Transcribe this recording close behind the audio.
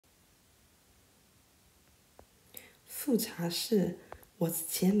Fu Chashi was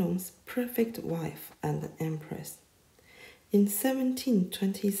Qianlong's perfect wife and empress. In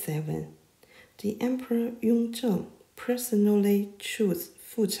 1727, the Emperor Yongzheng personally chose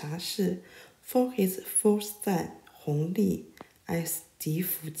Fu Chashi for his fourth son Hongli as Di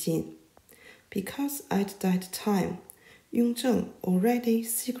Fujin. Because at that time, Yongzheng already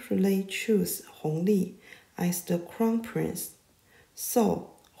secretly chose Hongli as the crown prince,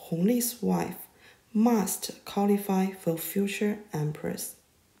 so Hongli's wife must qualify for future empress.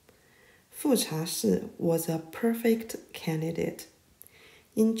 Fu Chashi was a perfect candidate.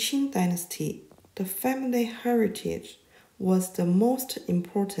 In Qing dynasty, the family heritage was the most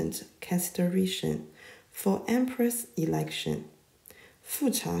important consideration for empress election.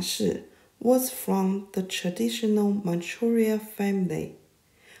 Fu Chashi was from the traditional Manchuria family.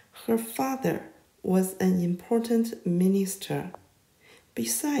 Her father was an important minister.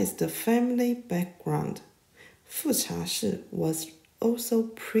 Besides the family background, Fu Chashi was also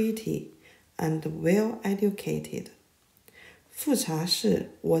pretty and well educated. Fu Chashi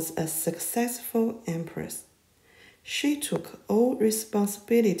was a successful empress. She took all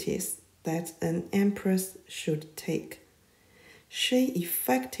responsibilities that an empress should take. She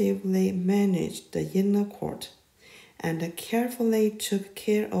effectively managed the inner court and carefully took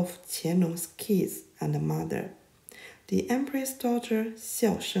care of Qianlong's kids and mother, the empress daughter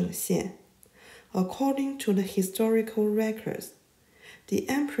Xiao Shengxian. According to the historical records, the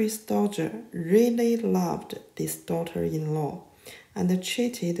empress daughter really loved this daughter-in-law and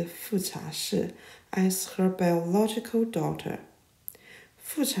treated Fu Chashi as her biological daughter.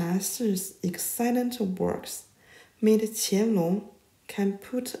 Fu Chashi's excellent works made Qianlong can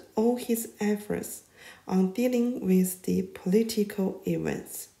put all his efforts on dealing with the political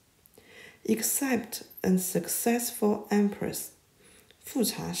events. Except a successful empress, Fu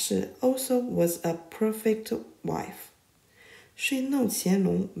Chashi also was a perfect wife. She knew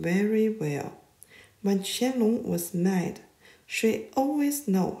Qianlong very well. When Qianlong was mad, she always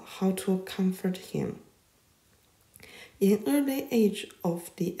knew how to comfort him. In early age of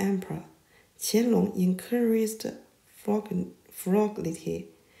the emperor, Qianlong encouraged frugality.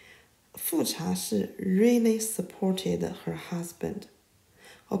 Fu Chashi really supported her husband.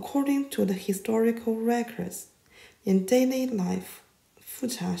 According to the historical records, in daily life, Fu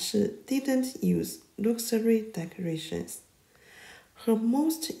Chashi didn't use luxury decorations. Her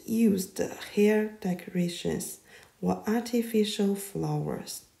most used hair decorations were artificial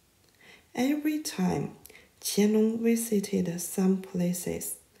flowers. Every time Qianlong visited some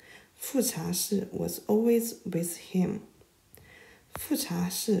places, Fu Chashi was always with him. Fu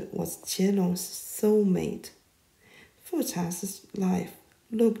Chashi was Qianlong's soulmate. Fu Chashi's life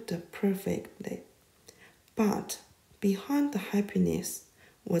looked perfectly, but behind the happiness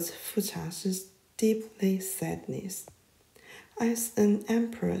was Fu Chashi's deeply sadness. As an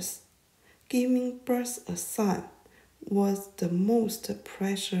empress, giving birth a son was the most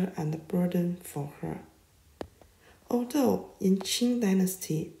pressure and burden for her. Although in Qing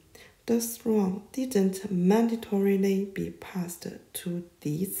dynasty, the throne didn't mandatorily be passed to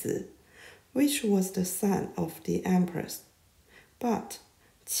Di Zi, which was the son of the empress, but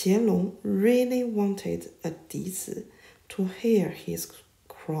Qianlong really wanted a Di Zi to heir his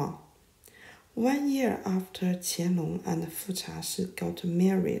crown. 1 year after Qianlong and Fu Chashi got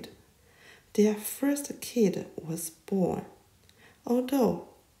married, their first kid was born. Although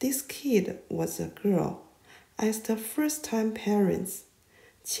this kid was a girl, as the first-time parents,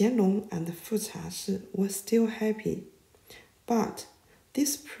 Qianlong and Fu Chashi were still happy. But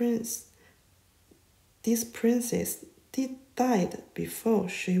this princess died before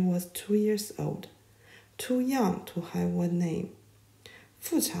she was 2 years old, too young to have a name.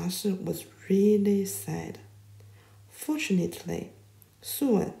 Fu Chashi was really sad. Fortunately,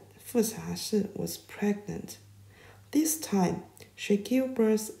 soon Fu Chashi was pregnant. This time, she gave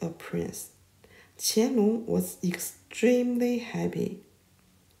birth a prince. Qianlong was extremely happy.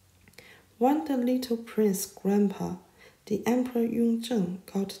 When the little prince's grandpa, the Emperor Yongzheng,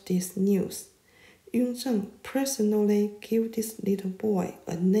 got this news, Yongzheng personally gave this little boy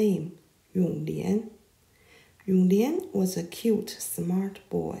a name, Yonglian. Yonglian was a cute, smart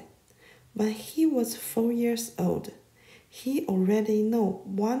boy. When he was 4 years old, he already knew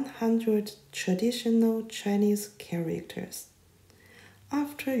 100 traditional Chinese characters.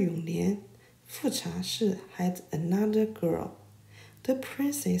 After Yonglian, Fu Chashi had another girl, the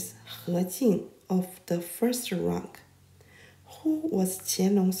Princess He Jing of the first rank, who was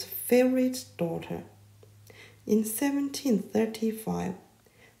Qianlong's favorite daughter. In 1735,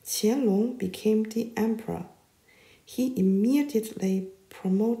 Qianlong became the emperor. He immediately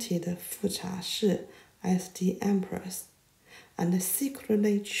promoted Fu Chashi as the empress, and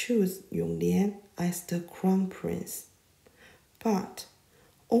secretly chose Yonglian as the crown prince. But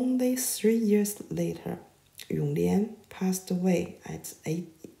only 3 years later, Yonglian passed away at 8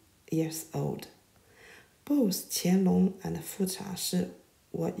 years old. Both Qianlong and Fu Chashi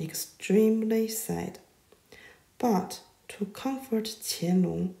were extremely sad. But to comfort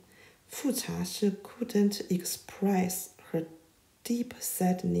Qianlong, Fu Chashi couldn't express her deep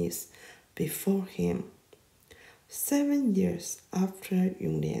sadness before him. 7 years after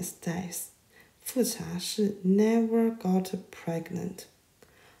Yonglian's death, Fu Chashi never got pregnant.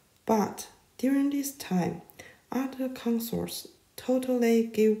 But during this time, other consorts totally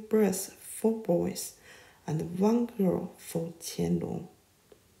gave birth 4 boys and 1 girl for Qianlong.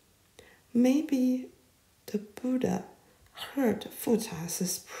 Maybe the Buddha heard Fu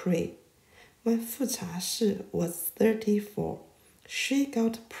Chashi's prayer. When Fu Chashi was 34, she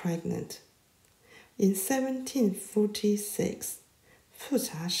got pregnant. In 1746, Fu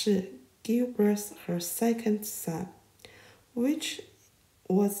Chashi gave birth her second son, which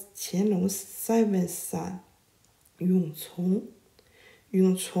was Qianlong's 7th son, Yongcong.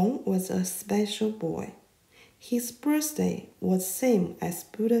 Yongcong was a special boy. His birthday was same as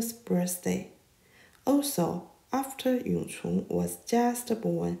Buddha's birthday. Also, after Yongcong was just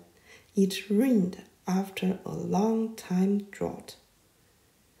born, it rained after a long time drought.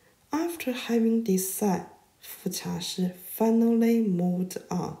 After having this son, Fu Chashi finally moved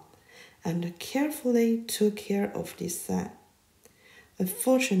on and carefully took care of this son.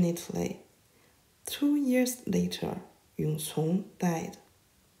 Unfortunately, 2 years later, Yongcong died.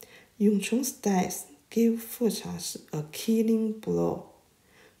 Yongcong's death gave Fu Chashi a killing blow.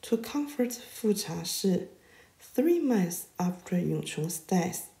 To comfort Fu Chashi, 3 months after Yongcong's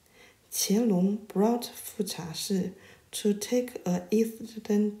death, Qianlong brought Fu Chashi to take an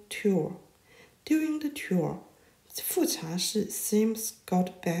eastern tour. During the tour, Fu Chashi seems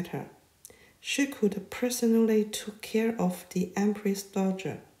got better. She could personally take care of the empress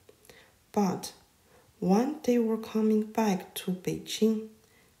daughter. But when they were coming back to Beijing,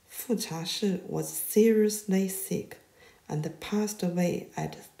 Fu Chashi was seriously sick and passed away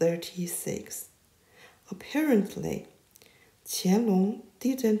at 36. Apparently, Qianlong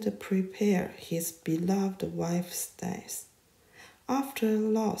didn't prepare his beloved wife's death. After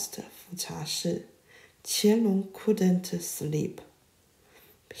lost Fu Chashi, Qianlong couldn't sleep.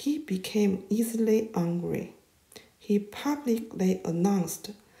 He became easily angry. He publicly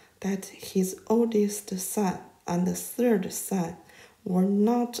announced that his oldest son and 3rd son were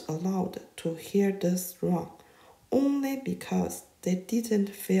not allowed to hear the throne only because they didn't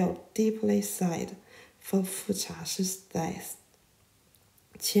feel deeply sad for Fu Chashi's death.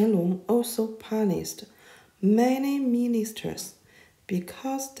 Qianlong also punished many ministers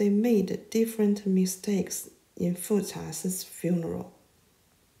because they made different mistakes in Fu Chashi's funeral.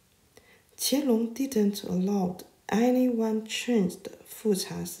 Qianlong didn't allow anyone change Fu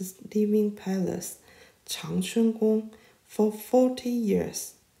Chashi's living palace, Changchun Gong, for 40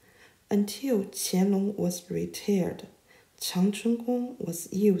 years. Until Qianlong was retired, Changchun Gong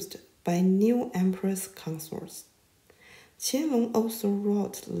was used by new empress consorts. Qianlong also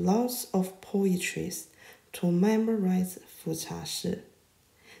wrote lots of poetries to memorize Fu Chashi.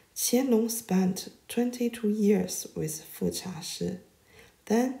 Qianlong spent 22 years with Fu Chashi,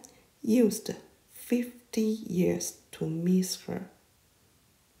 then used 50 years to miss her.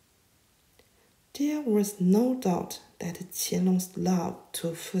 There was no doubt that Qianlong's love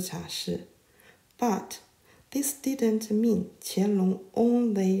to Fu Chashi, but this didn't mean Qianlong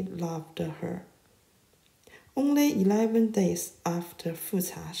only loved her. Only 11 days after Fu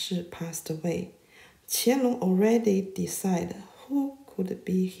Chashi passed away, Qianlong already decided who could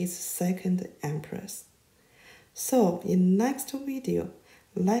be his second empress. So in next video,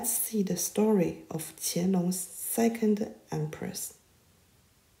 let's see the story of Qianlong's second empress.